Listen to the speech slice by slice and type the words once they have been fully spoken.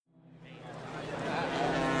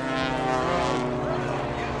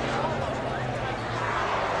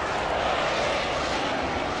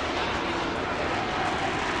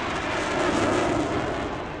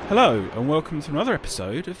Hello, and welcome to another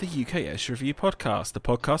episode of the UK Airshow Review podcast, the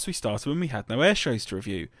podcast we started when we had no air shows to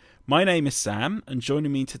review. My name is Sam, and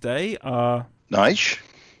joining me today are... Nice.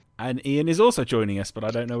 And Ian is also joining us, but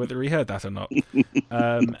I don't know whether he heard that or not.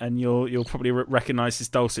 And you'll probably recognise his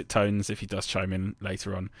dulcet tones if he does chime in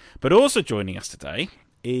later on. But also joining us today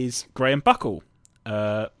is Graham Buckle,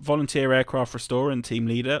 volunteer aircraft restorer and team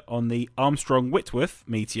leader on the Armstrong-Whitworth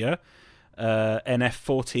Meteor,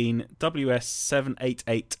 NF.14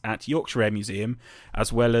 WS788 at Yorkshire Air Museum,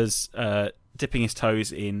 as well as dipping his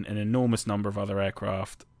toes in an enormous number of other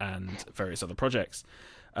aircraft and various other projects.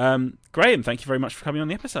 Graham, thank you very much for coming on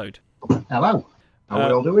the episode. Hello. How are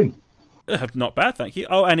we all doing? Not bad, thank you.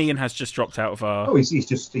 Oh, and Ian has just dropped out of our... Oh, he's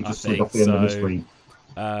just slid off the end of the screen.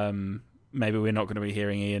 Maybe we're not going to be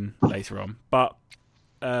hearing Ian later on. But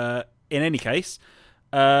in any case...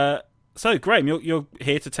 So, Graham, you're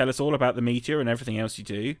here to tell us all about the Meteor and everything else you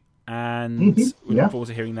do, and we look forward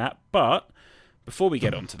to hearing that. But before we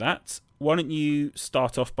get on to that, why don't you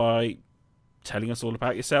start off by telling us all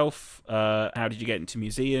about yourself? How did you get into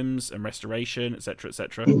museums and restoration, etc.,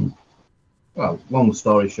 etc.? Well, long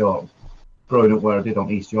story short, growing up where I did on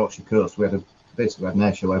East Yorkshire coast, we basically had an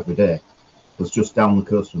air show every day. It was just down the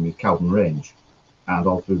coast from me, Cowden Range, and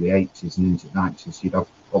all through the 80s and into the 90s, you'd have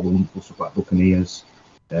all the wonderful stuff like Buccaneers,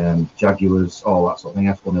 Jaguars, all that sort of thing,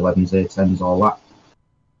 F111s, A10s, all that.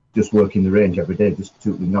 Just working the range every day, just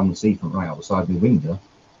tootling down the seafront right outside my window.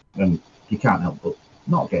 And you can't help but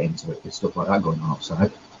not get into it with stuff like that going on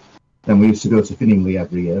outside. Then we used to go to Finningley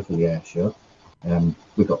every year for the air show.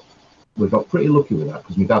 We got pretty lucky with that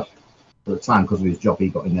because my dad, at the time, because of his job, he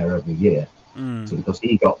got in there every year. So because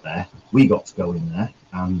he got there, we got to go in there,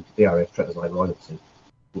 and the RAF treated us like royalty,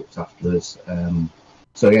 looked after us.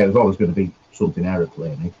 So yeah, it was always going to be something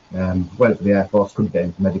aeroplane. Went to the Air Force, couldn't get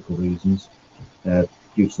in for medical reasons, due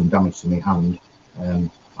to some damage to my hand.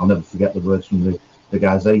 I'll never forget the words from the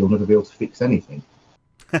guys there, "You'll never be able to fix anything."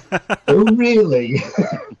 Oh, really?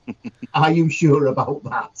 Are you sure about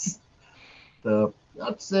that? So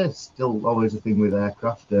I'd say still always a thing with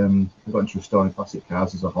aircraft. I got into restoring classic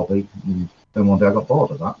cars as a hobby, and then one day I got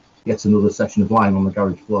bored of that. Yet another session of lying on the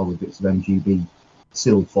garage floor with bits of MGB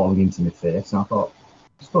sill falling into my face, and I thought,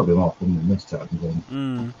 it's got to be more fun than this type of thing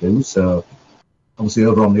to do. So obviously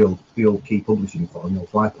over on the old Key Publishing forum, the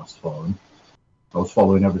old Flypast forum, I was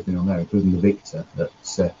following everything on there, including the Victor at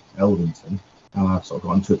Eldington, and I sort of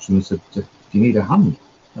got in touch with them and said, "Do you need a hand?"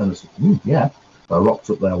 And I said, "Yeah." So I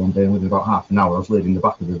rocked up there one day, and within about half an hour I was leading the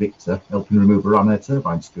back of the Victor, helping remove a ram air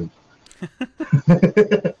turbine screw.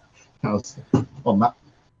 I was on that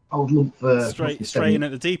old lump for straight in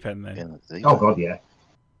at the deep end then. Oh god, yeah.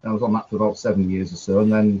 I was on that for about 7 years or so,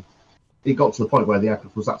 and then it got to the point where the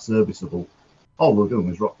aircraft was that serviceable. All we were doing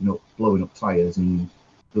was rocking up, blowing up tyres, and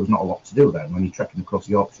there was not a lot to do then when you're trekking across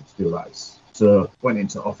Yorkshire to do that. So went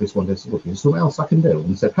into office one day and said, "Look, there's something else I can do."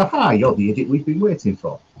 And said, "Ha, you're the idiot we've been waiting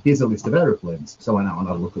for. Here's a list of aeroplanes." So I went out and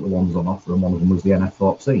had a look at the ones on offer, and one of them was the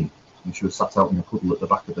NF.14. And she was sat out in a puddle at the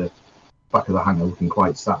back of the hangar looking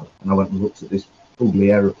quite sad. And I went and looked at this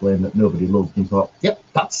ugly aeroplane that nobody loved and thought, "Yep,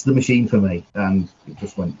 that's the machine for me," and it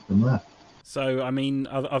just went from there. So I mean,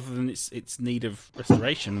 other than its need of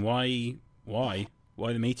restoration, why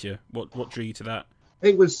the Meteor? What drew you to that?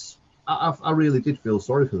 It was I really did feel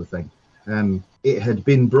sorry for the thing. It had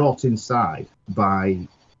been brought inside by,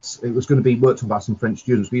 it was going to be worked on by some French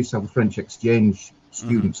students. We used to have a French exchange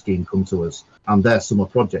student scheme come to us, and their summer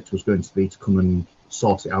project was going to be to come and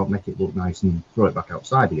sort it out, make it look nice, and throw it back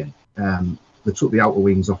outside again. They took the outer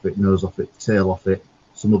wings off it, nose off it, tail off it,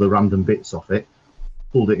 some other random bits off it,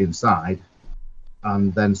 pulled it inside,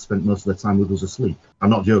 and then spent most of the time with us asleep.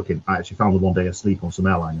 I'm not joking. I actually found them one day asleep on some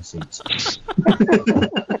airliner seats.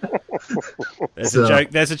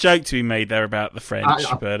 There's a joke to be made there about the French,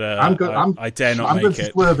 but I dare not I'm make going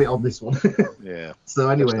to swerve it on this one. Yeah. So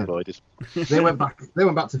anyway, they went back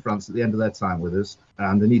to France at the end of their time with us,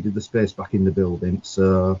 and they needed the space back in the building.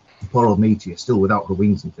 So the poor old Meteor, still without her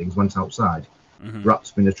wings and things, went outside,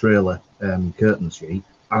 wrapped up in a trailer curtain sheet,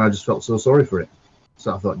 and I just felt so sorry for it.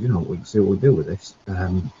 So I thought, we can see what we do with this.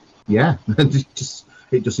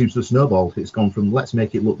 It just seems to have snowballed. It's gone from let's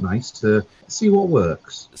make it look nice to see what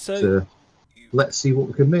works to let's see what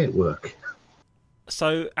we can make work.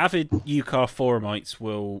 So avid UCAR forumites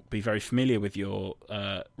will be very familiar with your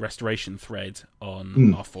restoration thread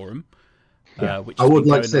on our forum. Which I would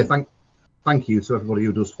like to say thank you to everybody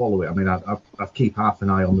who does follow it. I mean, I keep half an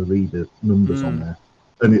eye on the reader numbers on there,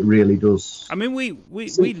 and it really does. I mean, we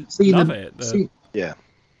love it.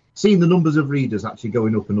 Seeing the numbers of readers actually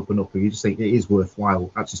going up and up and up, you just think it is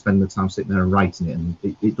worthwhile actually spending the time sitting there and writing it, and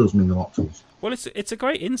it does mean a lot to us. Well, it's a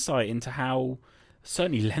great insight into how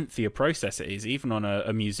certainly lengthier process it is, even on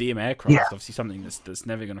a museum aircraft. Yeah. Obviously, something that's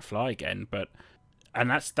never going to fly again. And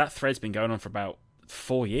that thread's been going on for about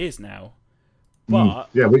 4 years now. But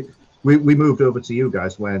Yeah, we moved over to you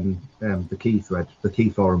guys when the key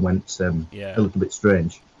forum went a little bit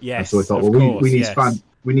strange. Yes, and so we thought, we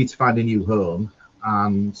need to find a new home.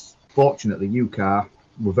 And fortunately, UCAR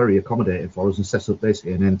were very accommodating for us and set up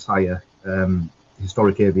basically an entire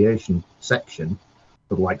historic aviation section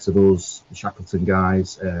for the likes of us, the Shackleton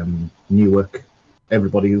guys, Newark,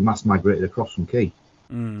 everybody who mass migrated across from Key.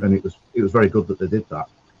 And it was very good that they did that.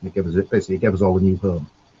 It gave us all a new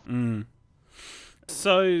home.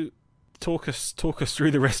 So, talk us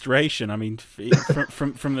through the restoration. I mean,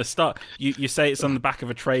 from the start, you say it's on the back of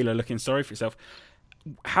a trailer, looking sorry for yourself.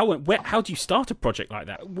 How do you start a project like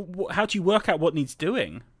that? How do you work out what needs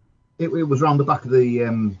doing? It was around the back of the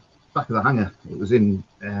hangar. It was in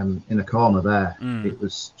a corner there. It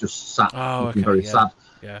was just sat, looking very sad.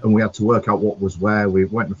 Yeah. And we had to work out what was where. We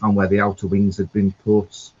went and found where the outer wings had been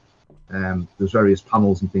put. There's various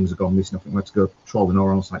panels and things had gone missing. I think we had to go trawling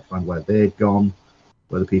around on site to find where they'd gone,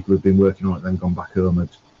 where the people who'd been working on it then gone back home had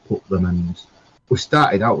put them. And we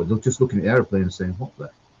started out with just looking at the aeroplane and saying, what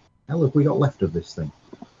the hell have we got left of this thing?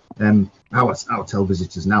 How I tell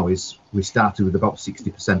visitors now is we started with about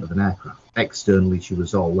 60% of an aircraft. Externally, she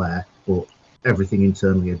was all there, but everything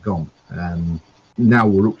internally had gone. Now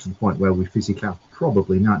we're up to the point where we physically have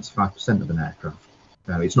probably 95% of an aircraft.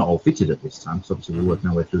 It's not all fitted at this time, so obviously we're working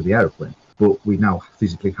our way through the aeroplane, but we now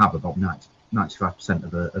physically have about 95%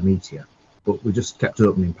 of a Meteor. But we just kept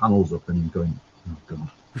opening panels up and going, oh God.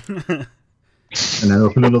 And then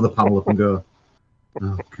open another panel up and go,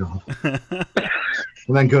 oh God.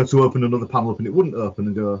 And then go to open another panel up and it wouldn't open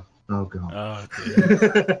and go, oh God. Oh,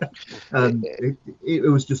 dear. And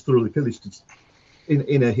it was just thoroughly pillaged.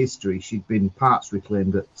 In her history, she'd been parts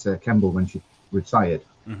reclaimed at Kemble when she retired.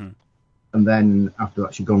 Mm-hmm. And then after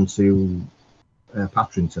that, she'd gone to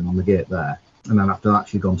Patrington on the gate there. And then after that,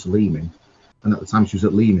 she'd gone to Leeming. And at the time she was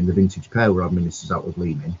at Leeming, the Vintage Pair were administered out of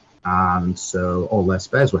Leeming. And so all their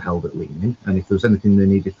spares were held at Leeming. And if there was anything they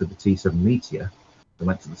needed for the T7 Meteor, they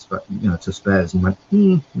went to the to spares and went,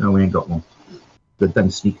 no, we ain't got one. They'd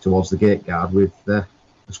then sneak towards the gate guard with a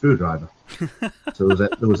screwdriver. So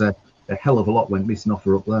there was a hell of a lot went missing off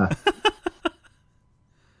her up there.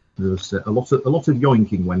 There was a lot of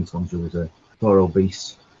yoinking went on, shall we say. Poor old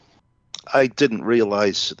beast. I didn't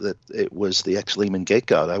realise that it was the ex-Lehman gate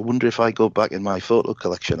guard. I wonder if I go back in my photo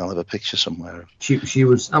collection, I'll have a picture somewhere. She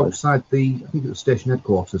was outside I think it was station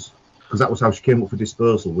headquarters, because that was how she came up for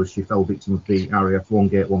disposal, was she fell victim of the RAF one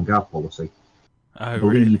gate, one guard policy. I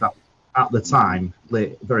believe at the time,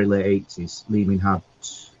 very late 80s, Lehman had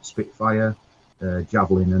Spitfire,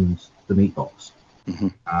 Javelin and the meat box. Mm-hmm.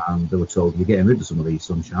 And they were told, you're getting rid of some of these,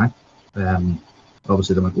 Sunshine.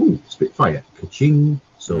 Obviously they went, ooh, Spitfire, ka-ching,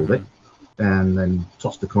 sold it. And then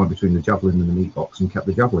tossed the coin between the Javelin and the meat box and kept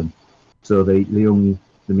the Javelin. So they hung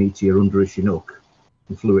the Meteor under a Chinook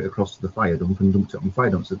and flew it across to the fire dump and dumped it on the fire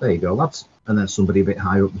dump. Said, there you go, lads. And then somebody a bit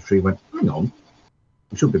higher up the tree went, hang on,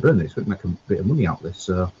 we should be burning this, we can make a bit of money out of this.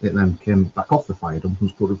 So it then came back off the fire dump and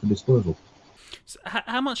was put up for disposal. So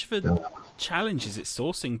how much of a challenge is it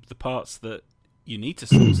sourcing the parts that you need to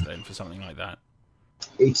source then for something like that?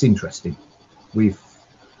 It's interesting.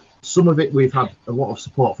 Some of it we've had a lot of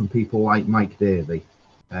support from people like Mike Davey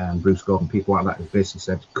and Bruce Gordon, people like that, who basically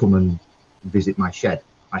said, come and visit my shed.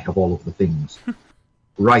 I have all of the things.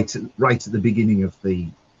 Right at the beginning of the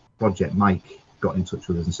project, Mike got in touch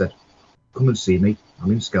with us and said, come and see me.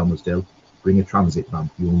 I'm in Skelmersdale. Bring a transit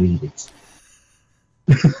van. You'll need it.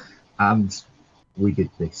 And we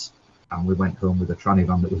did this. And we went home with a tranny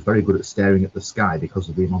van that was very good at staring at the sky because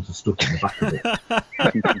of the amount of stuff in the back of it.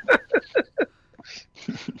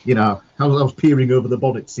 You know, I was peering over the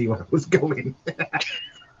bonnet to see where I was going.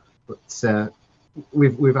 But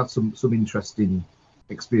we've had some interesting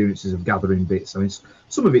experiences of gathering bits. I mean,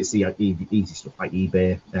 some of it's the easy stuff like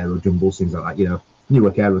eBay, Aero Jumbles, things like that. You know,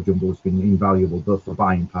 Newark Aero Jumble has been invaluable both for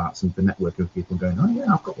buying parts and for networking with people going, oh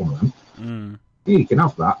yeah, I've got one of them. Yeah, you can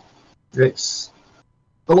have that. It's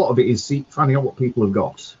a lot of it is finding out what people have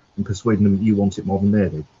got and persuading them that you want it more than they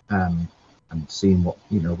do, and seeing what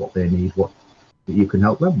they need, what that you can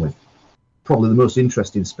help them with. Probably the most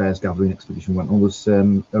interesting spares gathering expedition went on was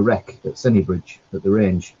a wreck at Sennybridge at the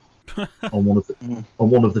range on one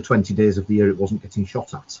of the 20 days of the year it wasn't getting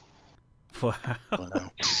shot at. Wow.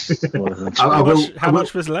 How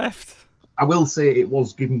much was left? I will say it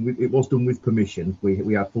was done with permission.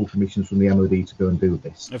 We had full permissions from the MOD to go and do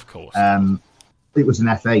this. Of course. It was an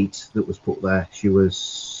F8 that was put there. She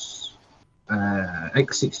was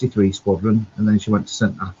X-63 Squadron, and then she went to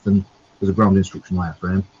St. Athan as a ground instruction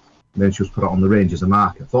wireframe. And then she was put out on the range as a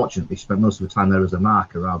marker. Fortunately, she spent most of the time there as a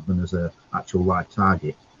marker rather than as an actual live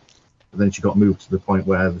target. And then she got moved to the point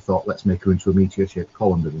where they thought, let's make her into a meteor-shaped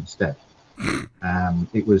colander instead.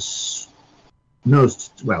 It was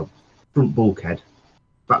front bulkhead,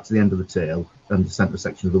 back to the end of the tail, and the centre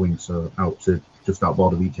section of the wing, so out to just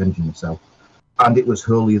outboard of each engine nacelle. And it was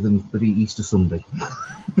holier than bloody Easter Sunday.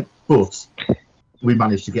 But we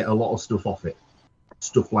managed to get a lot of stuff off it.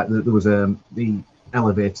 Stuff like there was the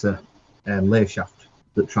elevator lay shaft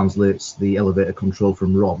that translates the elevator control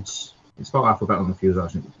from rods. It's about half about on the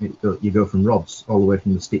fuselage. You go from rods all the way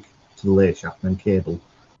from the stick to the lay shaft, and then cable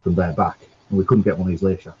from there back. And we couldn't get one of these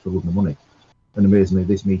lay shafts for love of money. And amazingly,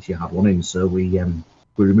 this Meteor had one in, so we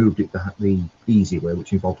removed it the easy way,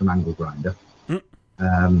 which involved an angle grinder.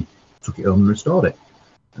 Took it home and restored it.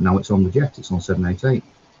 And now it's on the jet. It's on 788.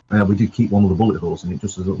 We did keep one of the bullet holes in it,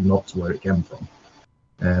 just as a little nod to where it came from.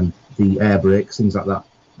 The air brakes, things like that,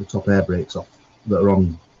 the top air brakes off that are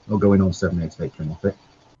on or going on 788 came off it.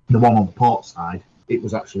 The one on the port side, it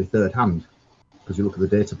was actually third hand, because you look at the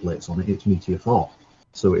data plates on it, it's Meteor 4.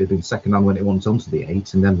 So it had been second hand when it went onto the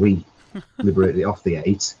 8, and then we liberated it off the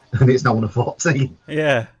 8, and it's now on a 14.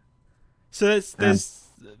 Yeah. So there's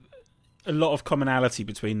a lot of commonality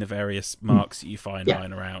between the various marks that you find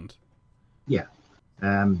lying around. Yeah.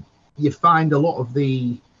 You find a lot of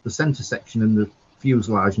the centre section and the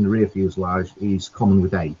fuselage and the rear fuselage is common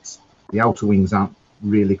with 8s. The outer wings aren't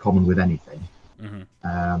really common with anything.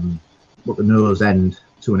 But the nose end,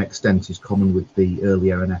 to an extent, is common with the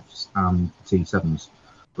earlier NFs and T7s,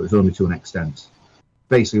 but it's only to an extent.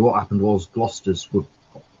 Basically, what happened was Gloucesters were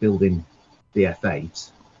building the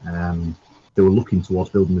F8. They were looking towards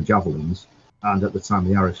building the Javelins, and at the time,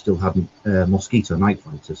 the RAF still hadn't Mosquito night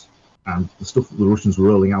fighters. And the stuff that the Russians were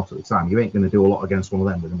rolling out at the time, you ain't going to do a lot against one of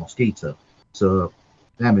them with a Mosquito. So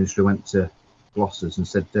the Air Ministry went to Gloucesters and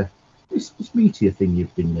said, this Meteor thing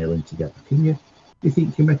you've been nailing together, do you think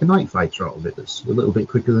you can make a night fighter out of it that's a little bit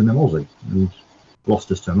quicker than an Aussie? And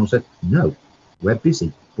Gloucester's turned and said, no, we're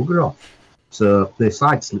busy, bugger off. So they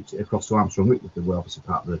side-slipped it across to Armstrong Whitworth, who were obviously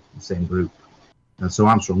part of the same group. And so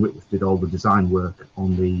Armstrong Whitworth did all the design work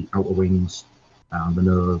on the outer wings and the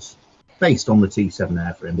nose, based on the T7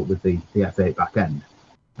 airframe, but with the F8 back end.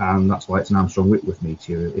 And that's why it's an Armstrong Whitworth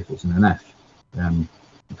Meteor if it's an NF.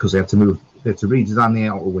 Because they had to redesign the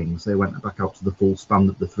outer wings. They went back out to the full span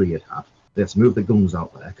that the 3 had had. They had to move the guns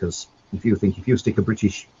out there, because if you stick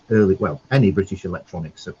any British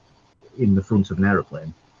electronics in the front of an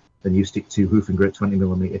aeroplane, then you stick 2 Hoofengrate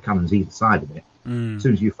 20mm cannons either side of it. As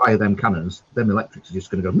soon as you fire them cannons, them electrics are just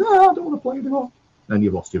going to go, no, I don't want to play anymore. And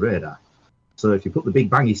you've lost your radar. So if you put the big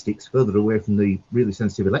bangy sticks further away from the really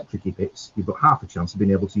sensitive electric bits, you've got half a chance of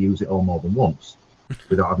being able to use it all more than once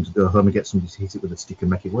without having to go home and get somebody to hit it with a stick and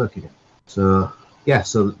make it work again. So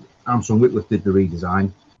Armstrong Whitworth did the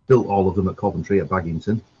redesign, built all of them at Coventry at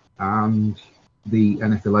Baggington, and the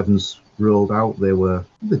NF11s rolled out.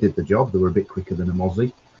 They did the job. They were a bit quicker than a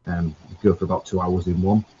Mozzie. Go for about 2 hours in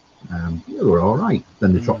one. They were all right.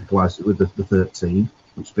 Then they tropicalised it with the 13,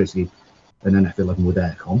 which is basically an NF11 with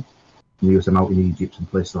aircon. We used them out in Egypt and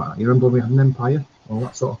places like that. You remember we had an Empire? All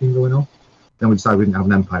that sort of thing going on? Then we decided we didn't have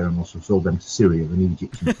an Empire anymore, so we sold them to Syria and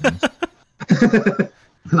Egypt and things.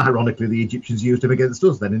 And ironically, the Egyptians used them against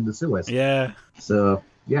us then in the Suez. Yeah. So,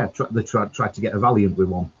 they tried to get a Valiant with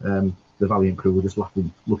one. The Valiant crew were just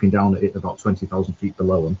laughing, looking down at it about 20,000 feet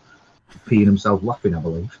below them, peeing themselves laughing, I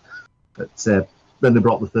believe. But then they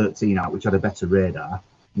brought the 13 out, which had a better radar,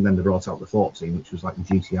 and then they brought out the 14, which was like the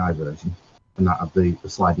GTI version. And that had the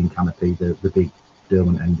sliding canopy, the big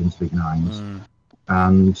Derwent engines, big 9s.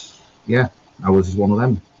 And ours is one of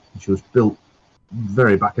them. She was built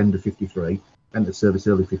very back end of 53, entered service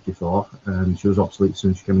early 54, and she was obsolete as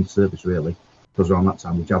soon as she came into service, really. Because around that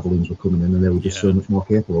time the Javelins were coming in and they were just so much more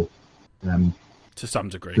capable. To some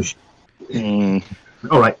degree.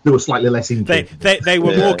 All right, they were slightly less incapable. They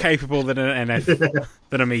were more capable than an NF,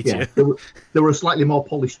 than a Meteor. Yeah, they were a slightly more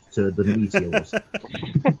polished turd than a Meteor was.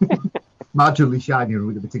 Marginally shinier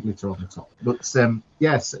with a particular on the top. But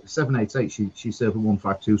 788, she served a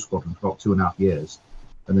 152 squadron for about 2.5 years,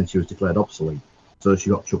 and then she was declared obsolete. So she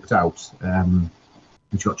got chucked out, and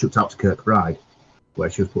she got chucked out to Kirkbride, where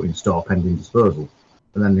she was put in store pending disposal.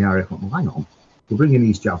 And then the RAF went, well, hang on, we're bringing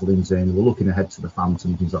these Javelins in, we're looking ahead to the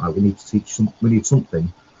Phantom and things like that. We need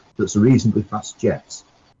something that's a reasonably fast jet,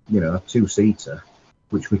 a 2-seater,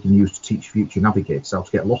 which we can use to teach future navigators how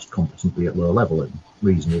to get lost competently at low level at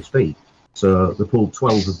reasonable speed. So they pulled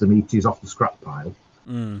 12 of the Meteors off the scrap pile,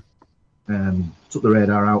 took the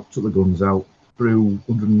radar out, took the guns out, threw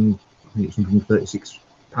 136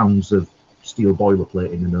 pounds of steel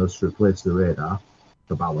boilerplate in the nose to replace the radar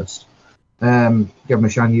for ballast. Gave them a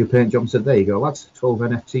shiny new paint job and said, there you go, lads, 12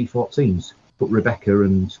 NF.14s. Put Rebecca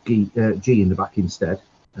and G in the back instead,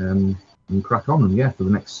 and crack on. And yeah, for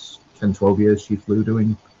the next 10, 12 years, she flew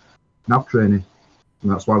doing nav training.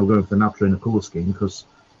 And that's why we're going for the nav trainer colour scheme, because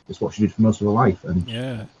it's what she did for most of her life.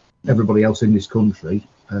 And everybody else in this country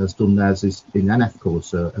has done theirs in NF colours,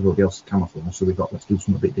 so everybody else is camouflage. So we thought, let's do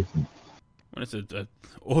something a bit different. Well, it's an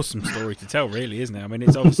awesome story to tell, really, isn't it? I mean,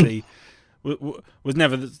 it's obviously was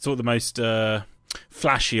never the most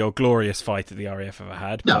flashy or glorious fighter the RAF ever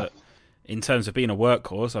had, but in terms of being a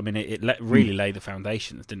workhorse, I mean, it really laid the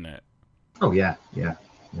foundations, didn't it? Oh yeah.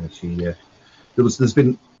 There's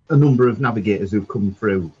been a number of navigators who've come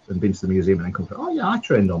through and been to the museum and then come through. Oh yeah, I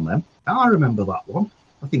trained on them. I remember that one.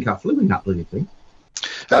 I think I flew in that bloody thing.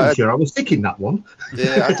 I'm sure I was thinking that one.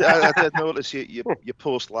 Yeah, I did notice your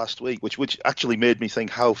post last week, which actually made me think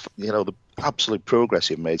how the absolute progress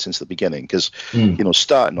you've made since the beginning. Because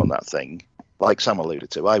starting on that thing, like Sam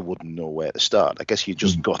alluded to, I wouldn't know where to start. I guess you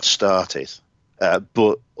just got started,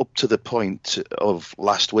 but up to the point of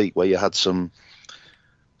last week where you had some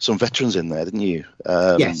veterans in there, didn't you?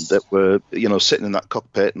 Yes. That were sitting in that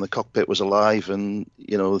cockpit, and the cockpit was alive, and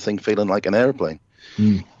the thing feeling like an airplane.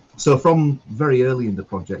 So from very early in the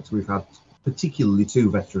project, we've had particularly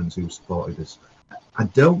 2 veterans who supported us. I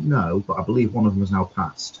don't know, but I believe one of them has now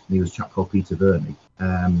passed. And he was a chap called Peter Verney.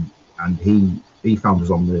 And he found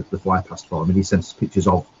us on the Flypast forum, and he sent us pictures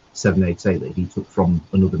of 788 that he took from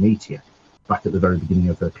another Meteor back at the very beginning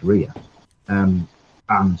of her career. And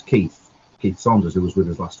Keith Saunders, who was with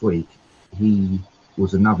us last week, he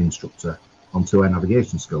was a nav instructor on 2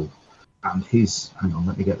 navigation school. And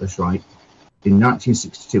let me get this right. In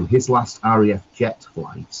 1962, his last RAF jet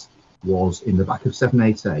flight was in the back of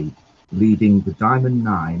 788, leading the Diamond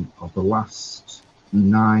 9 of the last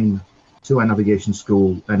 9 2 navigation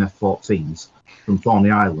school NF.14s from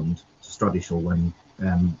Thorney Island to Stradishall when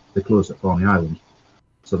they closed at Thorney Island.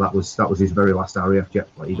 So that was his very last RAF jet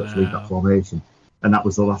flight. He got to leave that formation, and that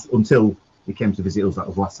was the last until he came to visit us. That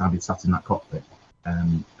was the last time he'd sat in that cockpit.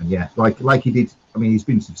 And yeah, like he did. I mean, he's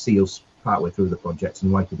been to see us partway through the project,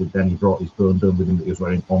 and like he did then, he brought his bone dome with him that he was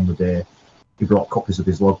wearing on the day. He brought copies of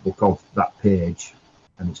his logbook of that page,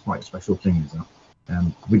 and it's quite a special thing, isn't it?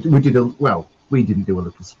 We didn't do a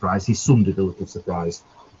little surprise. His son did a little surprise.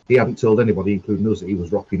 He hadn't told anybody, including us, that he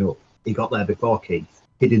was rocking up. He got there before Keith,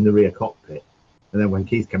 hid in the rear cockpit, and then when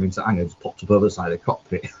Keith came into hangar, just popped up over the side of the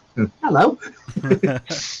cockpit. Hello.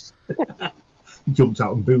 Jumped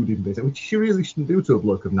out and booed him, basically, which you really shouldn't do to a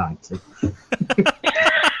bloke of 90.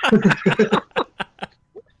 I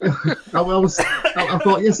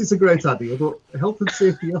thought, yes, it's a great idea, but health and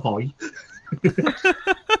safety ahoy.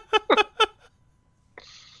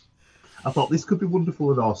 I thought this could be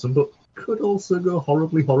wonderful and awesome, but could also go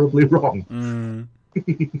horribly, horribly wrong.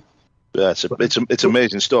 Yeah, it's an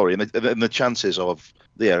amazing story, and the chances of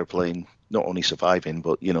the aeroplane not only surviving,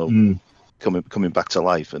 but coming back to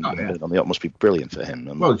life, and it must be brilliant for him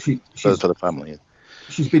and for the family.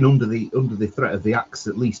 She's been under the threat of the axe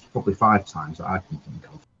at least probably 5 times that I can think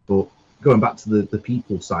of. But going back to the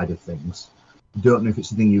people side of things, I don't know if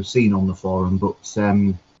it's a thing you've seen on the forum, but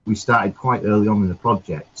we started quite early on in the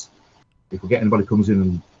project. If we get anybody comes in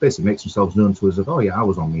and basically makes themselves known to us of, oh yeah, I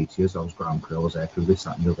was on Meteors, I was ground crew, I was aircrew, this,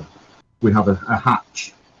 that and the other, we have a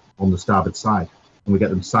hatch on the starboard side, and we get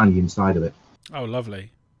them signing inside of it. Oh,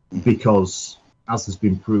 lovely. Because, as has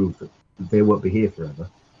been proved, that they won't be here forever.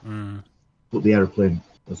 But the aeroplane,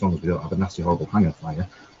 as long as we don't have a nasty, horrible hangar fire,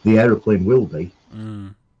 the aeroplane will be,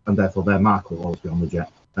 and therefore their mark will always be on the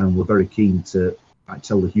jet. And we're very keen to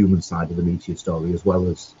tell the human side of the Meteor story as well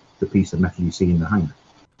as the piece of metal you see in the hangar.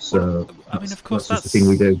 So, I mean, of course, that's the thing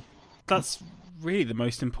we do. That's really the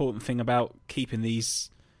most important thing about keeping these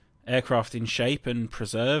aircraft in shape and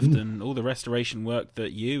preserved, and all the restoration work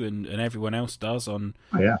that you and everyone else does on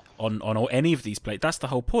any of these plates. That's the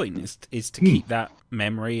whole point, is to keep that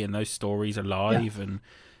memory and those stories alive, and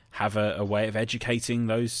have a way of educating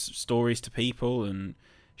those stories to people, and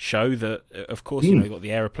show that, of course, you've got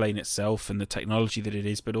the aeroplane itself and the technology that it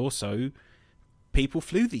is, but also people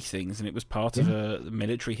flew these things, and it was part of a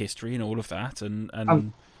military history and all of that, and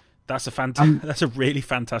that's a really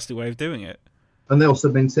fantastic way of doing it. And they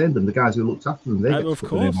also maintained them. The guys who looked after them, they get to put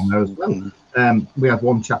their name on there as well. We had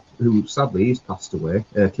one chap who, sadly, he's passed away,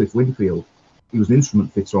 Cliff Winfield. He was an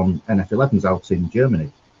instrument fitter on NF-11s out in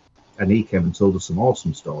Germany, and he came and told us some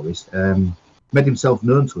awesome stories. Made himself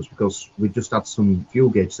known to us because we just had some fuel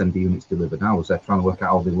gauge sender units delivered. I was there trying to work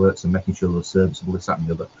out how they worked and making sure they were serviceable, this, that, and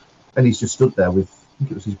the other. And he's just stood there with, I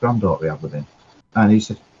think it was his granddaughter he had with him, and he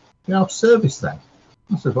said, "You know, service them."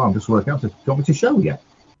 I said, well, I'm just working out. I said, do you want me to show you?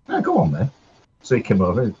 Go on then. So he came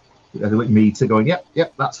over, had a little meter going, yep,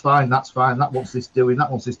 that's fine. That wants this doing,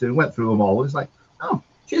 went through them all. It's like, oh,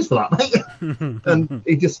 cheers for that, mate. And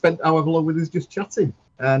he just spent however long with us just chatting.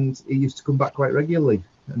 And he used to come back quite regularly.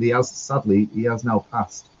 And he has now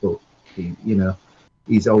passed, but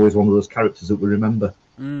he's always one of those characters that we remember.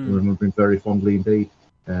 We remember him very fondly indeed.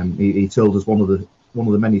 He told us one of the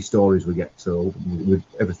many stories we get told.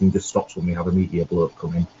 Everything just stops when we have a Meteor bloke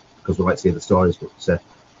come in because we like to hear the stories. But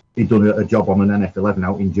he'd done a job on an NF.11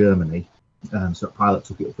 out in Germany, so a pilot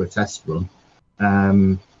took it up for a test run,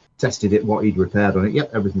 tested it, what he'd repaired on it.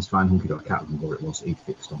 Yep, everything's fine. I can't remember what it was that he'd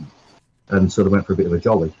fixed on it. And so they went for a bit of a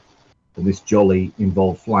jolly. And this jolly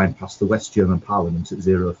involved flying past the West German Parliament at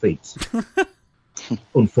 0 feet.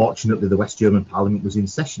 Unfortunately, the West German Parliament was in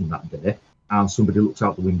session that day, and somebody looked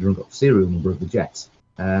out the window and got the serial number of the jet.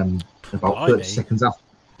 About 30 seconds after.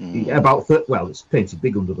 It's painted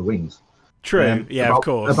big under the wings. True, of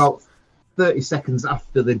course. About 30 seconds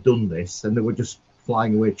after they'd done this, and they were just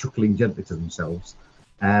flying away, chuckling gently to themselves,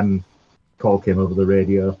 call came over the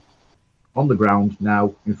radio. On the ground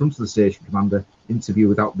now, in front of the station commander, interview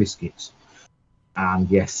without biscuits. And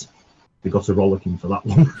yes, they got a rollicking for that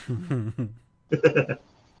one.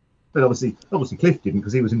 But obviously Cliff didn't,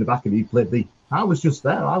 because he was in the back and he played I was just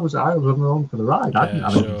there. I was on the own for the ride. I didn't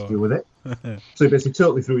have anything to do with it. So he basically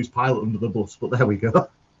totally threw his pilot under the bus. But there we go.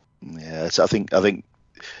 Yeah, I think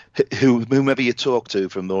whomever you talk to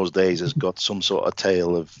from those days has got some sort of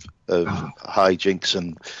tale of hijinks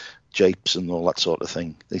and japes and all that sort of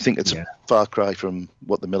thing. They think it's a far cry from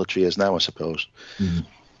what the military is now, I suppose.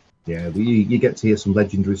 Yeah, you get to hear some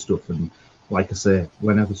legendary stuff, and like I say,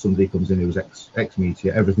 whenever somebody comes in who's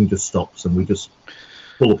ex-Meteor, everything just stops and we just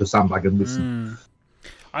pull up a sandbag and listen.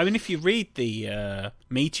 I mean, if you read the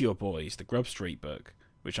Meteor Boys, the Grub Street book,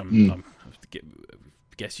 which I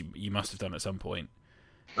guess you must have done at some point.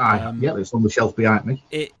 It's on the shelf behind me.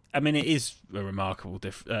 It is a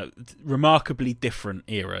remarkably different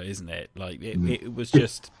era, isn't it? Like it was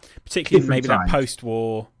just, particularly maybe that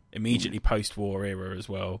post-war, immediately post-war era as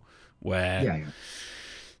well, where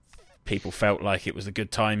people felt like it was the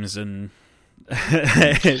good times and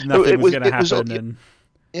nothing was going to happen.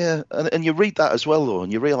 And you read that as well, though,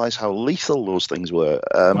 and you realise how lethal those things were.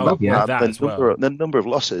 The number of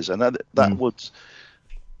losses, and that would,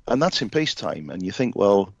 and that's in peacetime. And you think,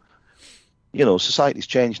 well, society's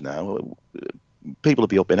changed now. People will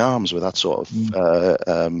be up in arms with that sort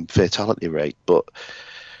of fatality rate. But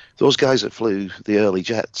those guys that flew the early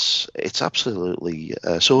jets, it's absolutely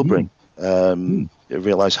sobering. You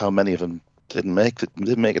realise how many of them didn't make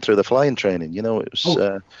it through the flying training. It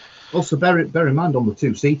was. Also, bear in mind on the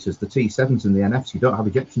two-seaters, the T7s and the NFs, you don't have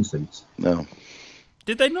ejection seats. No.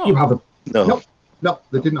 Did they not? You have No,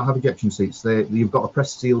 they did not have ejection seats. You've got a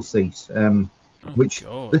pressed steel seat,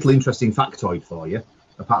 little interesting factoid for you,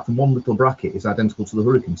 apart from one little bracket, is identical to the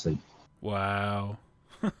Hurricane seat. Wow.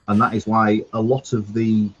 And that is why a lot of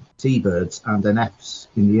the T-Birds and NFs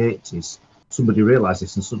in the 80s, somebody realised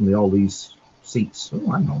this and suddenly all these seats,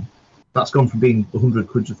 hang on, that's gone from being 100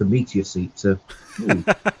 quid worth of Meteor seat to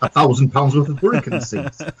 £1,000 worth of Hurricane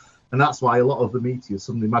seats. And that's why a lot of the Meteors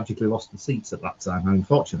suddenly magically lost the seats at that time. Now,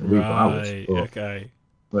 unfortunately, we've got ours. Okay.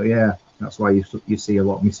 But yeah, that's why you see a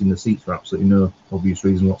lot missing the seats for absolutely no obvious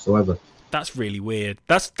reason whatsoever. That's really weird.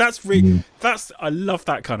 That's really I love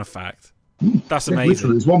that kind of fact. That's amazing.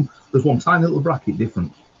 Literally, there's one tiny little bracket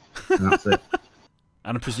different, and that's it.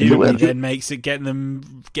 And presumably then makes it getting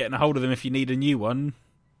a hold of them if you need a new one.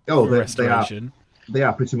 Oh, they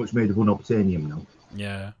are pretty much made of unobtainium now.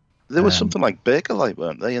 Yeah. There was something like Bakelite,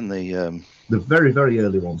 weren't they? In the very, very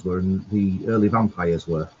early ones were, and the early Vampires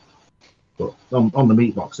were. But on the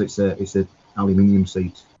meat box, it's a aluminium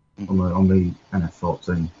seat on the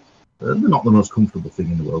NF.14. They're not the most comfortable thing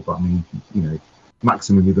in the world, but I mean,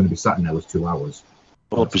 maximum you're going to be sat in there was 2 hours.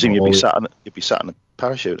 Well, I presume you'd be sat in a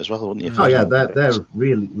parachute as well, wouldn't you? Oh yeah, they're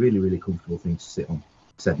really, really, really comfortable things to sit on.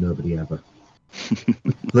 Said nobody ever.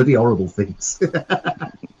 Bloody horrible things.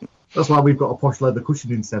 That's why we've got a posh leather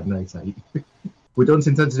cushion in 788. We don't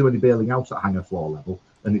intend to do any bailing out at hangar floor level,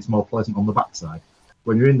 and it's more pleasant on the backside.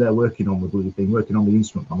 When you're in there working on the bloody thing, working on the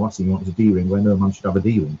instrument panel, last thing you want is a D-ring where no man should have a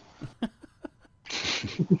D-ring.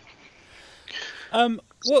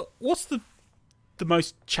 What's the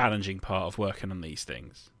most challenging part of working on these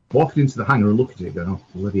things? Walking into the hangar and looking at it going, oh,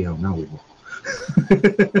 bloody hell, now we will.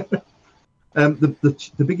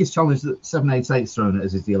 The biggest challenge that 788's thrown at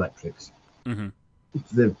us is the electrics. Mm-hmm.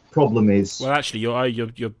 The problem is... Well, actually,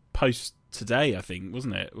 your post today, I think,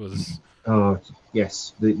 wasn't it?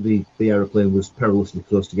 Yes. The aeroplane was perilously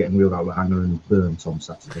close to getting wheeled out of the hangar and burnt on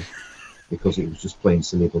Saturday. because it was just plain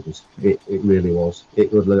silly buggers. It really was.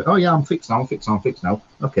 It was like, oh yeah, I'm fixed now.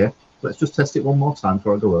 Okay, let's just test it one more time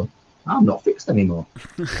before I go home. I'm not fixed anymore.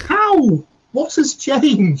 How? What has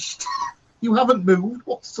changed? You haven't moved.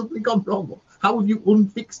 What's suddenly gone wrong? How have you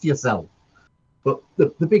unfixed yourself? But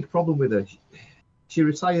the big problem with her, she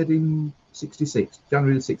retired in 66,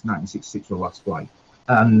 January the 6th, 1966, her last flight.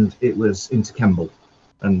 And it was into Kemble.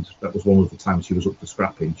 And that was one of the times she was up for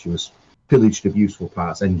scrapping. She was pillaged of useful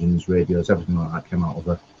parts, engines, radios, everything like that came out of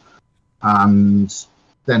her. And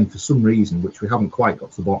then for some reason, which we haven't quite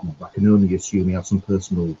got to the bottom of, I can only assume he had some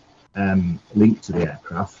personal link to the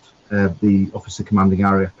aircraft, the officer commanding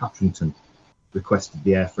RAF Patrington requested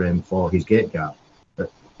the airframe for his gate guard at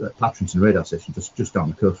Patrington radar station, just down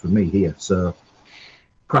the coast from me here. So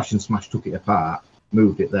Crash and Smash took it apart,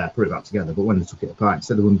 moved it there, put it back together. But when they took it apart,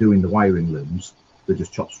 instead of undoing the wiring looms, they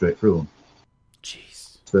just chopped straight through them.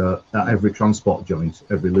 Jeez. So at every transport joint,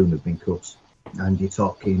 every loom had been cut. And you're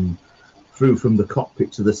talking through from the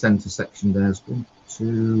cockpit to the centre section, there's 1,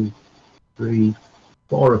 2, 3,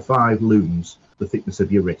 4 or 5 looms, the thickness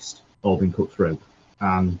of your wrist, all been cut through.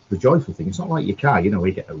 And the joyful thing, it's not like your car, you know,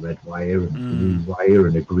 we get a red wire and a blue wire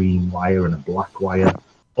and a green wire and a black wire.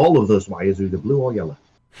 All of those wires are either blue or yellow.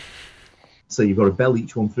 So you've got to bell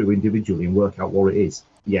each one through individually and work out what it is.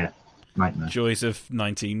 Yeah, nightmare. Joys of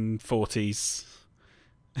 1940s.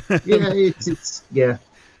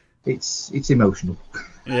 It's emotional.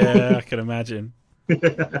 Yeah, I can imagine.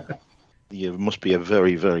 You must be a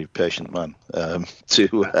very, very patient man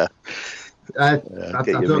to I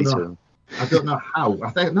get your meter. I don't know how. I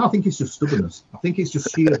think it's just stubbornness. I think it's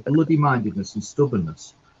just sheer bloody-mindedness and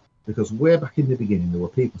stubbornness. Because way back in the beginning, there were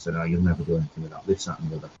people saying, "Oh, you'll never do anything without this, that, and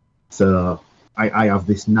the other." So I have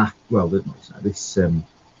this this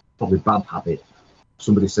probably bad habit.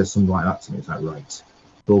 Somebody says something like that to me, it's like, right,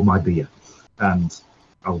 hold my beer, and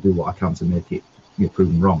I'll do what I can to make it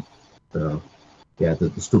proven wrong. So yeah, the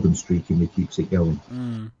stubborn streak in me keeps it going.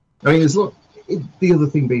 I mean, the other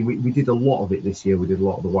thing being, we did a lot of it this year. We did a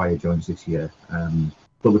lot of the wire joins this year.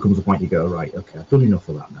 But there comes a point you go, right, okay, I've done enough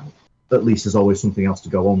of that now. At least there's always something else to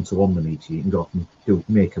go on the Meteor. You can go off and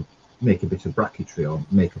make a bit of bracketry or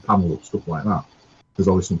make a panel up, stuff like that. There's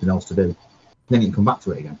always something else to do. Then you can come back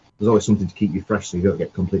to it again. There's always something to keep you fresh so you don't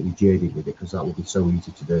get completely jaded with it, because that will be so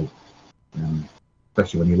easy to do.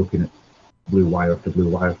 Especially when you're looking at blue wire after blue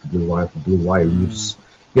wire after blue wire after blue wire, and you just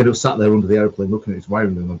sat there under the airplane looking at its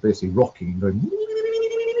wiring loom and basically rocking and going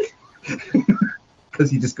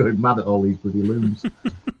because you're just going mad at all these bloody looms.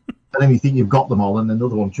 And then you think you've got them all, and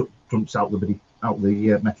another one jumps out the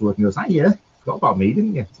metalwork and goes, "Ah, yeah, forgot about me,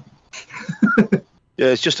 didn't you?" Yeah,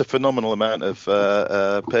 it's just a phenomenal amount of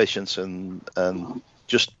patience and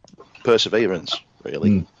just perseverance,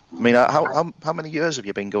 really. I mean, how many years have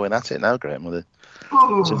you been going at it now, Graham? With it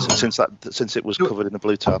since it was covered in the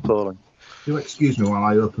blue tarpaulin. You'll excuse me while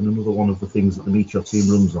I open another one of the things that the Meteor team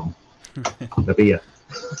runs on. The beer.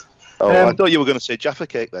 Oh, I thought you were going to say Jaffa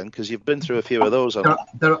cake then, because you've been through a few of those.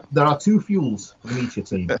 There are 2 fuels for the Meteor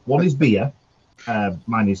team. One is beer.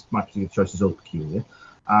 My particular choice is Old Peculiar.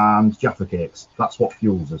 And Jaffa cakes. That's what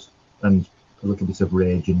fuels us. And a little bit of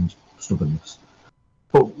rage and stubbornness.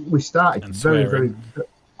 But we started very...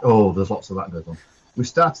 Oh, there's lots of that goes on. We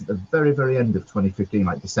started at the very, very end of 2015,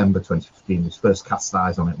 like December 2015. This first cast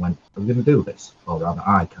eyes on it went, are we going to do this? Or rather,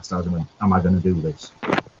 I cast eyes and went, am I going to do this?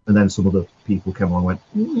 And then some other people came along and went,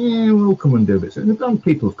 yeah, we'll come and do this. And the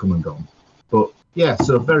people have come and gone. But yeah,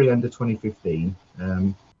 so very end of 2015.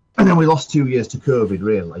 And then we lost 2 years to COVID,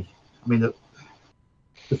 really. I mean,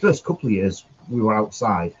 the first couple of years we were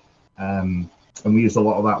outside, and we used a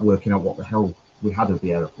lot of that working out what the hell we had of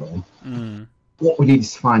the aeroplane. What we needed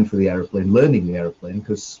to find for the aeroplane, learning the aeroplane,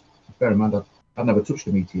 because bear in mind, I'd never touched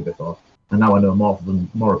a Meteor before, and now I know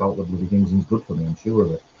more about the bloody things, and it's good for me, I'm sure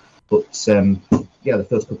of it. But yeah, the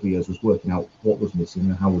first couple of years was working out what was missing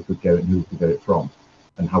and how we could get it and who we could get it from,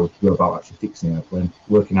 and how we could go about actually fixing the airplane,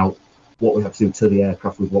 working out what we had to do to the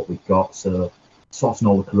aircraft with what we've got, so sorting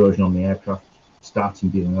all the corrosion on the aircraft, starting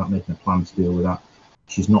dealing with that, making a plan to deal with that.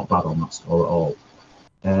 She's not bad on that score at all.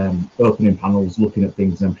 Opening panels, looking at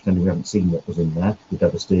things and then pretending we haven't seen what was in there, the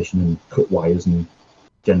devastation and cut wires and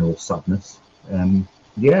general sadness.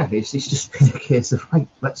 Yeah, it's just been a case of, right,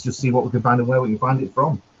 let's just see what we can find and where we can find it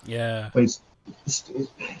from. Yeah. It's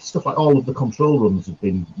stuff like all of the control rooms have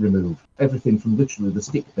been removed. Everything from literally the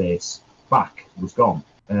stick base back was gone.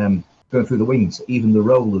 Going through the wings, even the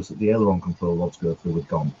rollers that the aileron control rods go through were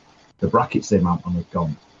gone. The brackets they mount on had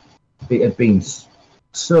gone. It had been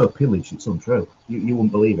so pillaged, it's untrue. You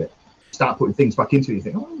wouldn't believe it. Start putting things back into it, you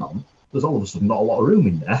think, oh, hang on, there's all of a sudden not a lot of room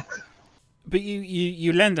in there. But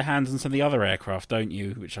you lend a hand on some of the other aircraft, don't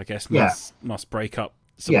you? Which I guess must break up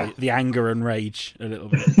some of the anger and rage a little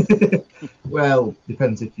bit. Well,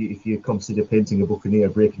 depends if you consider painting a Buccaneer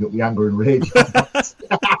breaking up the anger and rage.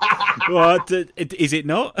 What is it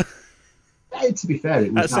not? To be fair,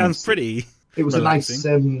 it was that sounds pretty. It was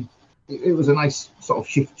relaxing. It was a nice sort of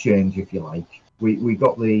shift change, if you like. We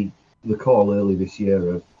got the call early this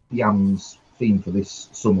year of Yam's theme for this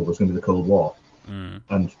summer was going to be the Cold War,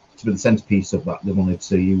 and to be the centrepiece of that, they wanted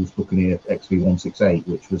to use Buccaneer XV168,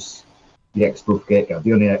 which was the ex-Bruff Gateguard,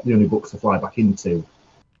 the only books to fly back into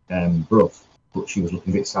Bruff, but she was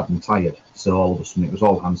looking a bit sad and tired. So all of a sudden, it was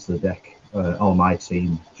all hands to the deck. All my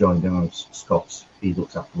team joined in on Scott. He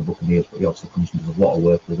looks after the Buccaneers, but he also comes and does a lot of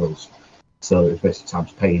work with us. So it was basically time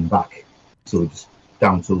to pay him back. So we just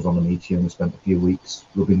down tools on the Meteor and we spent a few weeks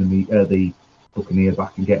rubbing the Buccaneer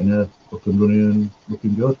back and getting her up and running and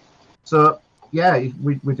looking good. So yeah,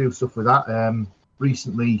 we do stuff with that.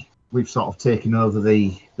 Recently, we've sort of taken over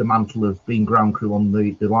the mantle of being ground crew on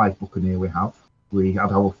the live Buccaneer we have. We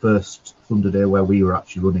had our first Thunder Day where we were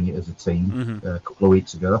actually running it as a team a couple of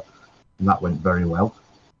weeks ago, and that went very well.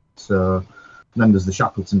 So then there's the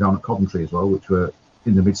Shackleton down at Coventry as well, which we're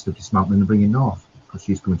in the midst of dismantling and bringing north, because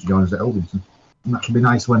she's coming to join us at Eldington. And that'll be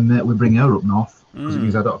nice when we bring her up north, because it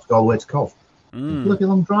means I don't have to go all the way to Cov. It's a bloody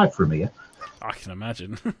long drive from here. I can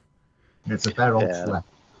imagine. It's a fair old sled.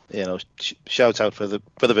 You know, shout out for the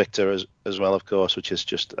Victor as well, of course, which is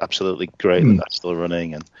just absolutely great that that's still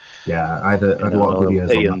running. And I had a lot of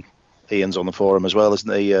videos on that. Ian's on the forum as well,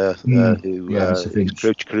 isn't he?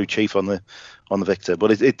 Crew chief on the Victor.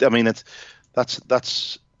 But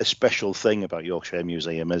that's a special thing about Yorkshire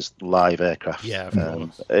Museum is live aircraft. Yeah, of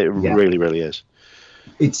course. It really, really is.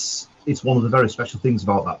 It's one of the very special things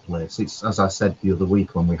about that place. It's, as I said the other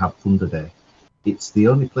week when we had Thunder Day, it's the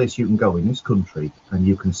only place you can go in this country and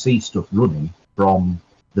you can see stuff running from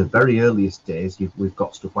the very earliest days. We've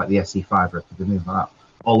got stuff like the SE5 record and things like that,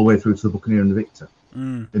 all the way through to the Buccaneer and the Victor.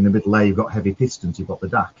 In the middle there, you've got heavy pistons, you've got the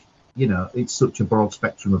DAC. You know, it's such a broad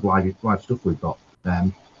spectrum of live stuff we've got.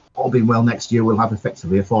 All being well, next year we'll have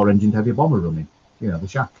effectively a 4-engined heavy bomber running. You know, the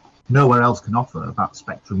Shack. Nowhere else can offer that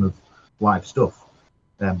spectrum of live stuff.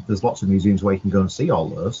 There's lots of museums where you can go and see all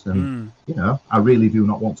those, and you know, I really do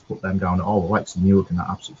not want to put them down at all. The likes of Newark and that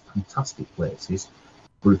absolutely fantastic places.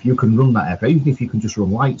 But if you can run that aircraft, even if you can just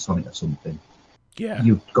run lights on it or something,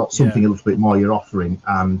 you've got something a little bit more you're offering,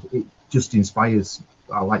 and it just inspires.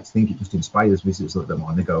 I like to think it just inspires visitors a little bit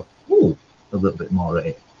more, and they go, "Ooh," a little bit more at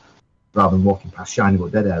it, rather than walking past shiny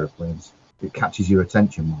but dead aeroplanes. It catches your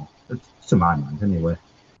attention more, to my mind, anyway.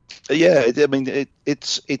 Yeah,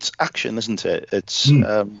 it's action, isn't it? It's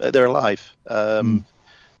they're alive. You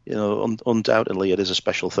know, undoubtedly it is a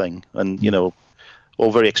special thing, and you know,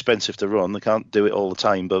 all very expensive to run. They can't do it all the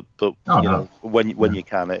time, but when you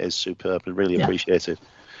can, it is superb and really appreciated.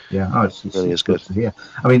 Yeah, it really is good to hear.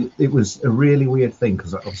 I mean, it was a really weird thing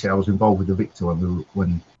because obviously I was involved with the Victor when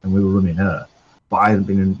we were running her, but I hadn't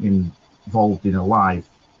been involved in a live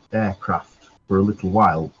aircraft for a little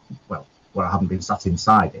while. Well, where I haven't been sat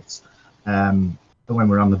inside it. And when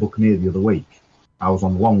we were on the Buccaneer the other week, I was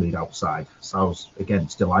on the long lead outside, so I was again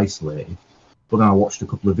still isolated. But then I watched a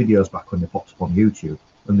couple of videos back when they popped up on YouTube,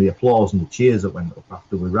 and the applause and the cheers that went up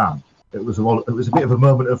after we ran. It was a bit of a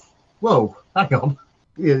moment of, whoa, hang on.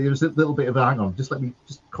 Yeah, it was a little bit of a hang on. Just let me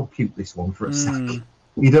just compute this one for a second.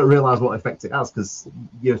 You don't realise what effect it has because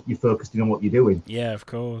you're focused on what you're doing. Yeah, of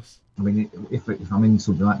course. I mean, if I'm in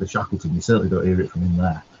something like the Shackleton, you certainly don't hear it from in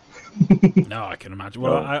there. No, I can imagine.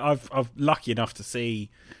 Well, I've lucky enough to see.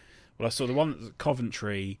 Well, I saw the one that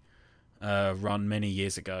Coventry run many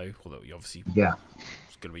years ago. Although obviously, it's going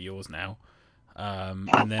to be yours now.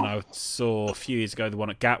 And then I saw a few years ago the one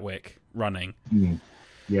at Gatwick running.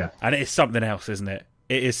 Yeah, and it is something else, isn't it?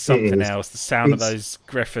 It is something else. The sound of those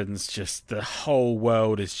Griffins, just the whole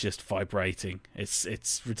world is just vibrating.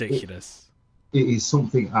 It's ridiculous. It is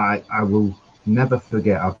something I will never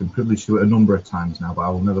forget. I've been privileged to it a number of times now, but I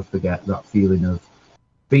will never forget that feeling of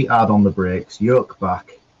feet hard on the brakes, yoke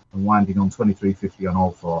back, and winding on 2350 on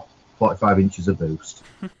all four, 45 inches of boost.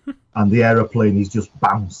 And the aeroplane is just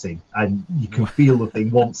bouncing, and you can feel the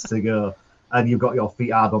thing wants to go. And you've got your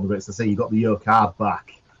feet hard on the brakes. I say you've got the yoke hard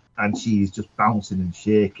back, and she's just bouncing and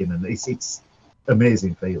shaking, and it's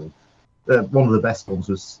amazing feeling. One of the best ones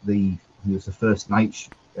was the first night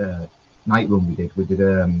run we did. We did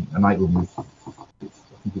a night run with, I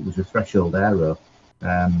think it was with Threshold Aero.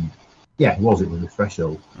 It was with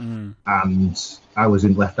Threshold. And I was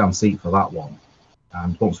in left-hand seat for that one.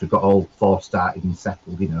 And once we've got all four started and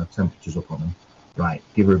settled, you know, temperatures up on them, right,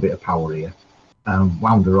 give her a bit of power here, and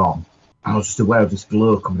wound her on. I was just aware of this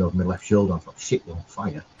glow coming over my left shoulder. I thought, shit, we're on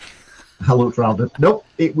fire. I looked around and nope,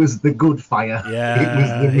 it was the good fire. Yeah, it was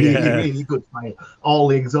the really good fire. All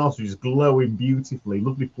the exhaust was just glowing beautifully,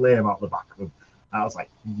 lovely flame out the back of them. I was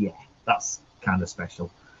like, yeah, that's kind of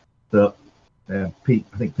special. So I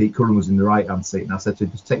think Pete Curran was in the right-hand seat, and I said to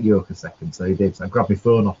him, just take yoke a second. So he did. So I grabbed my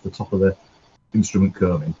phone off the top of the instrument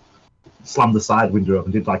combing, slammed the side window up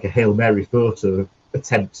and did like a Hail Mary photo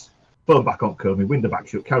attempt. Phone back on combing, window back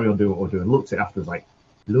shut, carry on doing what we're doing. Looked at it after, was like,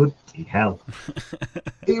 bloody hell.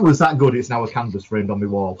 It was that good, it's now a canvas framed on my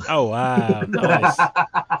wall. Oh, wow, nice.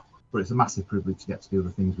 But it's a massive privilege to get to do the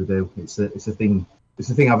things we do. It's a thing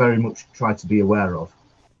I very much try to be aware of.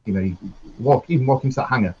 You know, you walking to that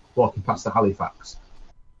hangar, walking past the Halifax,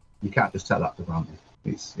 you can't just take that for granted.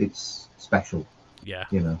 It's special. Yeah.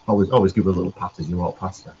 You know, always give her a little pat as you walk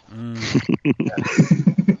past her.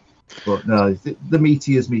 But no, the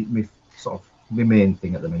Meteor's me sort of my main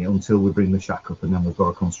thing at the minute until we bring the shack up, and then we've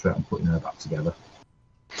got to concentrate on putting her back together.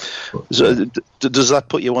 But, so, does that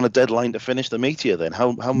put you on a deadline to finish the Meteor then?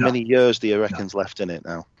 How many years do you reckon's left in it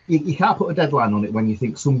now? You can't put a deadline on it when you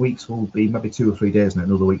think some weeks will be maybe 2 or 3 days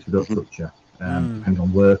and other weeks we don't touch her, depending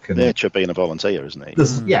on work. And nature being a volunteer, isn't it?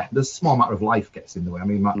 There's a small matter of life gets in the way. I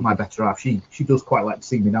mean, my better half, she does quite like to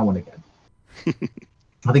see me now and again.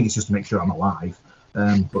 I think it's just to make sure I'm alive.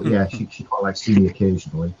 But yeah, she quite likes to see me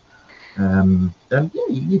occasionally. And yeah,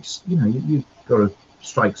 you got to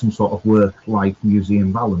strike some sort of work-life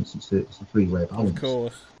museum balance. It's a three-way balance. Of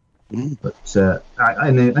course. But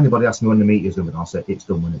anybody asks me when the Meteor's done, I'll say it's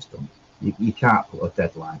done when it's done. You can't put a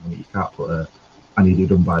deadline on it. You can't put I need it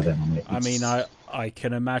done by then on it. I mean, I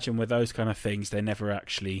can imagine with those kind of things, they're never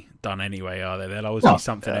actually done anyway, are they? There'll always be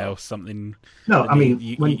something else, something. No, I mean,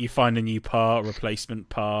 you find a new part, replacement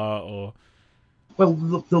part, or. Well,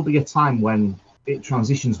 there'll be a time when it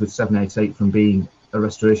transitions with 788 from being a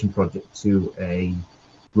restoration project to a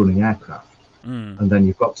running aircraft. And then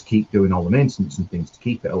you've got to keep doing all the maintenance and things to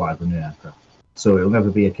keep it alive running aircraft. So it'll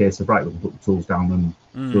never be a case of, right, we can put the tools down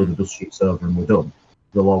and throw the dust sheets over and we're done.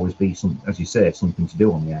 There'll always be, as you say, something to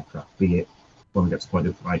do on the aircraft, be it when we get to the point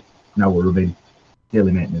of, right, now we're running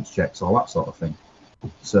daily maintenance checks, all that sort of thing.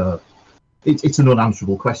 So it's an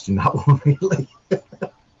unanswerable question, that one, really.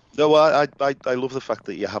 No, I love the fact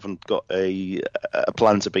that you haven't got a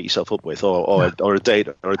plan to beat yourself up with, or a date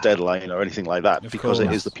or a deadline or anything like that, because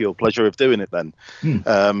it is the pure pleasure of doing it. Then,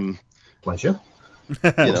 pleasure.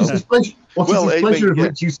 What is his pleasure of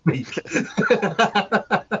which you speak?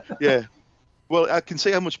 Yeah. Well, I can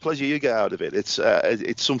see how much pleasure you get out of it.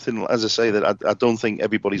 It's something, as I say, that I don't think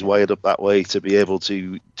everybody's wired up that way to be able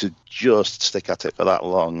to just stick at it for that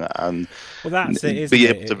long and be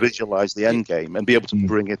able to visualize the end game and be able to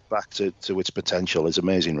bring it back to its potential is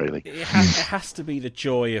amazing, really. It has to be the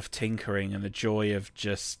joy of tinkering and the joy of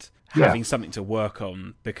just having something to work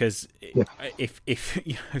on, because if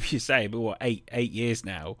you say, but what, eight years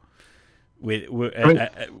now with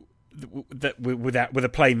a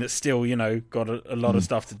plane that's still, got a lot of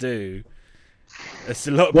stuff to do, there's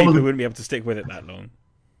a lot of people who wouldn't be able to stick with it that long.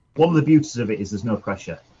 One of the beauties of it is there's no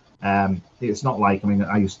pressure. It's not like,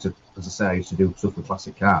 I used to do stuff with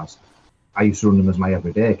classic cars. I used to run them as my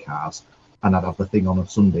everyday cars, and I'd have the thing on a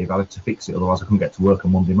Sunday if I had to fix it, otherwise I couldn't get to work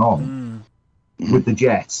on Monday morning. With the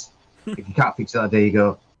Jets, if you can't fix it that day, you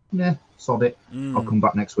go, nah, sod it, I'll come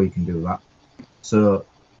back next week and do that. So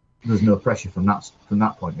there's no pressure from that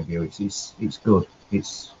point of view. It's good.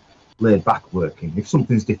 It's laid back working. If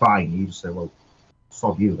something's defined, you just say, well,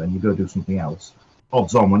 sod you, then you go do something else.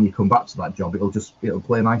 Odds on, when you come back to that job, it'll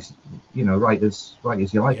play nice, right as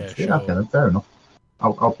you like. Yeah, sure. Okay, then, fair enough.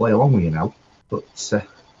 I'll play along with you now. But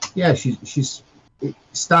she's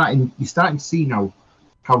starting. You're starting to see now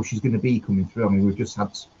how she's going to be coming through. We've just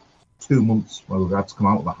had 2 months where we've had to come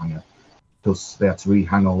out of the hangar because they had to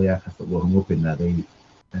rehang all the aircraft that were hung up in there. The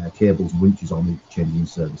cables and winches all need changing and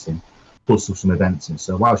servicing, plus some events in.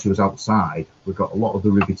 So while she was outside, we got a lot of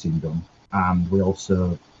the riveting done, and we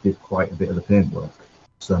also did quite a bit of the paintwork.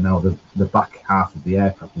 So now the back half of the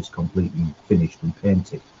aircraft is completely finished and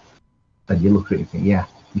painted. And you look at it and think, yeah,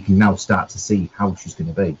 you can now start to see how she's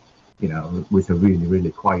going to be, with a really,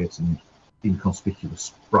 really quiet and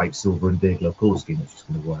inconspicuous bright silver and day glow colour scheme that she's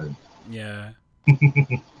going to be wearing. Yeah.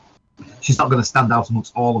 She's not going to stand out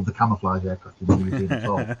amongst all of the camouflage aircraft in the museum at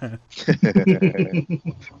all.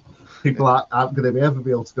 People aren't going to ever be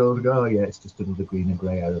able to go, oh yeah, it's just another green and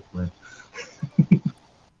grey aeroplane.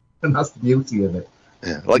 And that's the beauty of it.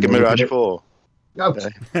 Yeah, like a Mirage 4. You can't see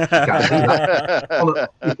that.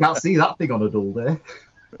 You can't see that thing on a dull day.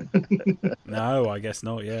 No, I guess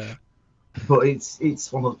not. Yeah. But it's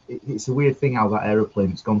a weird thing how that aeroplane,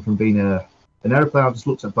 it's gone from being a An aeroplane I just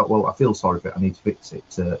looked at and thought, well, I feel sorry for it. I need to fix it.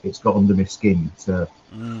 It's got under my skin.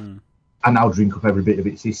 I now drink up every bit of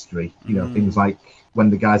its history. You know, things like when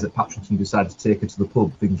the guys at Patrington decided to take her to the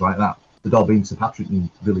pub, things like that. They'd all been to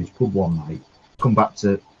Patrington Village pub one night, come back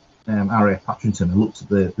to RAF Patrington and looked at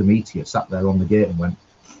the Meteor, sat there on the gate and went,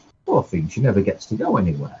 poor thing, she never gets to go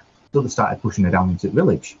anywhere. So they started pushing her down into the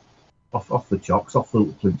village, off the chocks, off the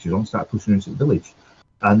little plinth she's on, started pushing her into the village.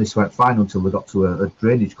 And this went fine until they got to a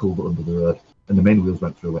drainage culvert under the road and the main wheels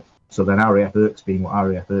went through it. So then RAF Irks, being what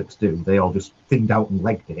RAF Irks do, they all just thinned out and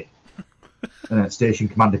legged it. And then station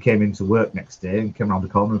commander came into work next day and came around the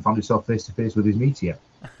corner and found himself face to face with his Meteor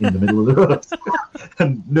in the middle of the road.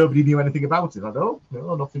 And nobody knew anything about it. I know,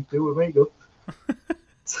 no, nothing to do with me. Go.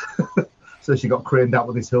 So she got craned out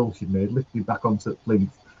with this hole she'd made, lifted back onto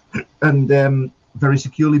Plymouth, and very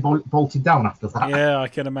securely bolted down after that. Yeah, I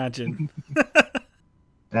can imagine.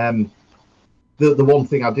 The one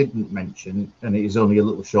thing I didn't mention, and it is only a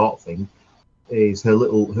little short thing, is her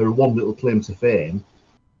one little claim to fame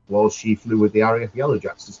was she flew with the RAF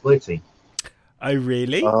Yellowjacks display team. Oh,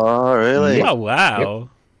 really? Oh, really? Yeah. Oh, wow. Yep.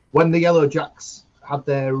 When the Yellowjacks had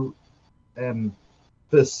their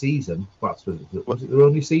first season, was it their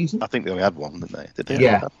only season? I think they only had one, didn't they? Did they?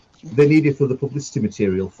 Yeah. They needed, for the publicity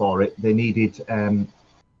material for it, they needed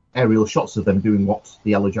aerial shots of them doing what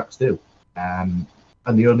the Yellowjacks do. And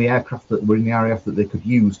the only aircraft that were in the RAF that they could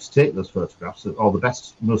use to take those photographs, or the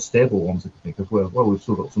best, most stable ones I could think of, were, well, we've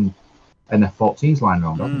still got some NF.14s lying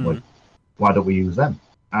around, haven't we? Why don't we use them?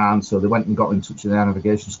 And so they went and got in touch with the air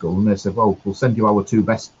navigation school, and they said, well, we'll send you our two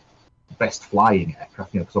best flying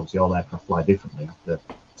aircraft, because obviously all aircraft fly differently. After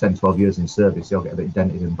 10, 12 years in service, they'll get a bit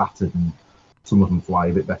dented and battered, and some of them fly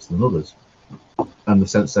a bit better than others. And they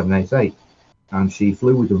sent 788, and she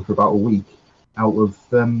flew with them for about a week out of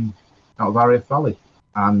RAF Valley.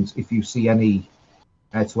 And if you see any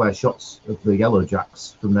air-to-air shots of the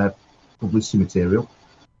Yellowjacks from their publicity material,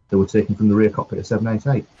 they were taken from the rear cockpit of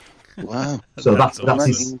 788. Wow. So that's awesome.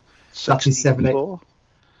 his 788,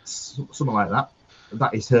 something like that.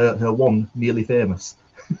 That is her one nearly famous.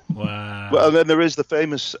 Wow. Well, and then there is the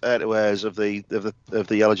famous air-to-airs of the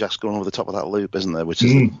Yellowjacks going over the top of that loop, isn't there? Which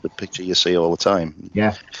is the picture you see all the time.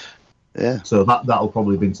 Yeah. Yeah. So that'll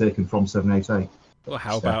probably have been taken from 788. Well,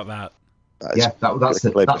 how about that? That's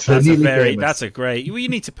her That's nearly famous. That's a great. Well, you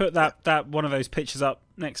need to put that one of those pictures up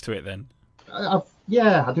next to it then. I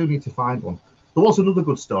do need to find one. There was another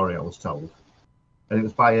good story I was told, and it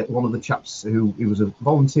was by one of the chaps he was a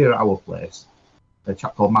volunteer at our place, a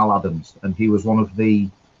chap called Mal Adams, and he was one of the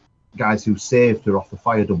guys who saved her off the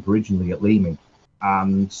fire dump originally at Leaming.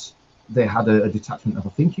 And they had a detachment of, I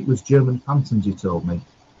think it was German Phantoms, he told me,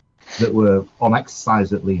 that were on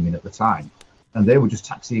exercise at Leaming at the time. And they were just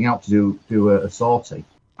taxiing out to do a sortie.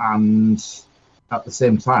 And at the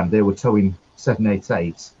same time, they were towing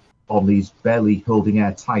 788 on these barely holding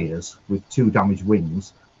air tyres with two damaged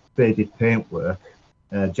wings, faded paintwork,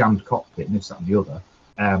 jammed cockpit, and this, that, and the other.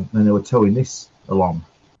 And they were towing this along.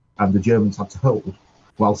 And the Germans had to hold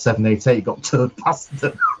while 788 got towed past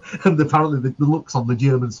them. And apparently the looks on the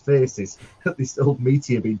Germans' faces at this old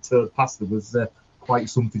Meteor being towed past them was quite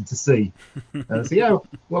something to see. So yeah,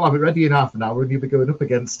 we'll have it ready in half an hour and you'll be going up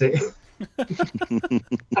against it.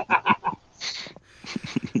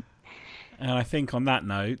 And I think on that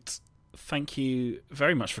note, thank you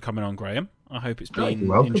very much for coming on, Graham. I hope it's been You're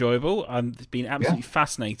welcome. enjoyable and it's been absolutely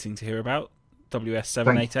fascinating to hear about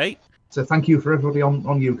WS788. So thank you for everybody on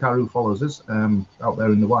UCAR who follows us out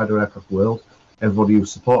there in the wider aircraft world. Everybody who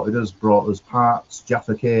supported us, brought us parts,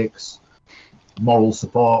 Jaffa cakes, moral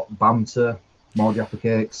support, banter, more Jaffa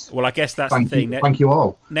cakes. Well, I guess that's the thing. Thank you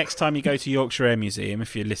all. Next time you go to Yorkshire Air Museum,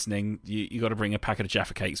 if you're listening, you got to bring a packet of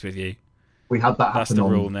Jaffa cakes with you. We had that happen. That's the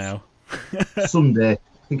rule now. Sunday,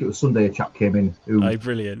 I think it was Sunday, a chap came in who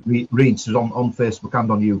brilliant. reads us on Facebook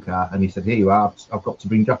and on UCAR, and he said, "Here you are. I've got to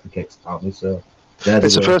bring Jaffa cakes apparently." So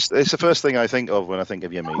it's the first thing I think of when I think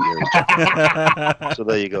of your Meteor. So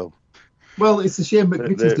there you go. Well, it's a shame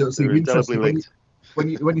McVitie's don't seem interested. When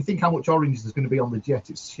you think how much orange there's going to be on the jet,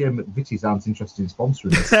 it's a shame McVitie's aren't interested in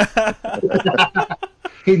sponsoring us.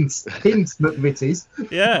 Hint, McVitie's.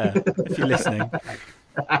 Yeah, if you're listening.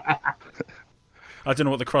 I don't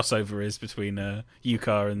know what the crossover is between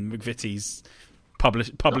UCAR and McVitie's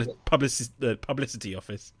publicity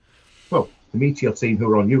office. Well, the Meteor team who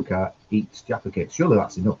are on UCAR eat Jaffa cakes. Surely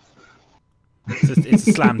that's enough. It's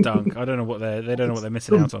a slam dunk. I don't know what they don't know what they're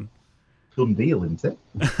missing out on. Done deal, isn't it?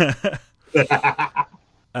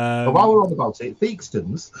 But while we're on about it,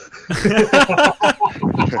 Theakston's.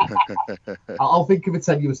 I'll think of a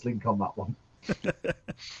tenuous link on that one.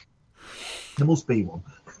 There must be one.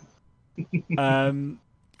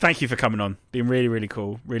 thank you for coming on. Been really, really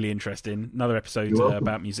cool, really interesting. Another episode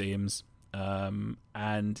about museums.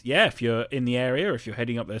 And yeah, if you're in the area, or if you're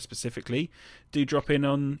heading up there specifically, do drop in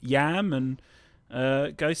on Yam and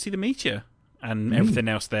go see the Meteor and everything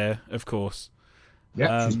else there, of course.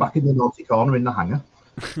 Yeah, she's back in the naughty corner in the hangar.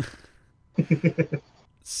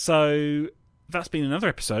 So that's been another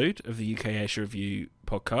episode of the UK Airshow Review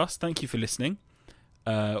podcast. Thank you for listening.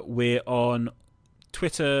 We're on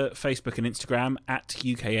Twitter, Facebook and Instagram at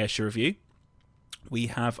UK Airshow Review. We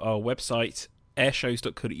have our website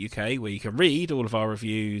airshows.co.uk where you can read all of our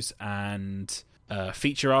reviews and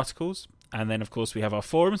feature articles. And then, of course, we have our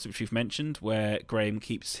forums, which we've mentioned, where Graham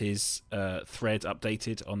keeps his thread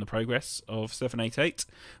updated on the progress of 788,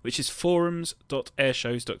 which is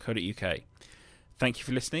forums.airshows.co.uk. Thank you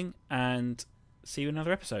for listening, and see you in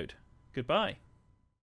another episode. Goodbye.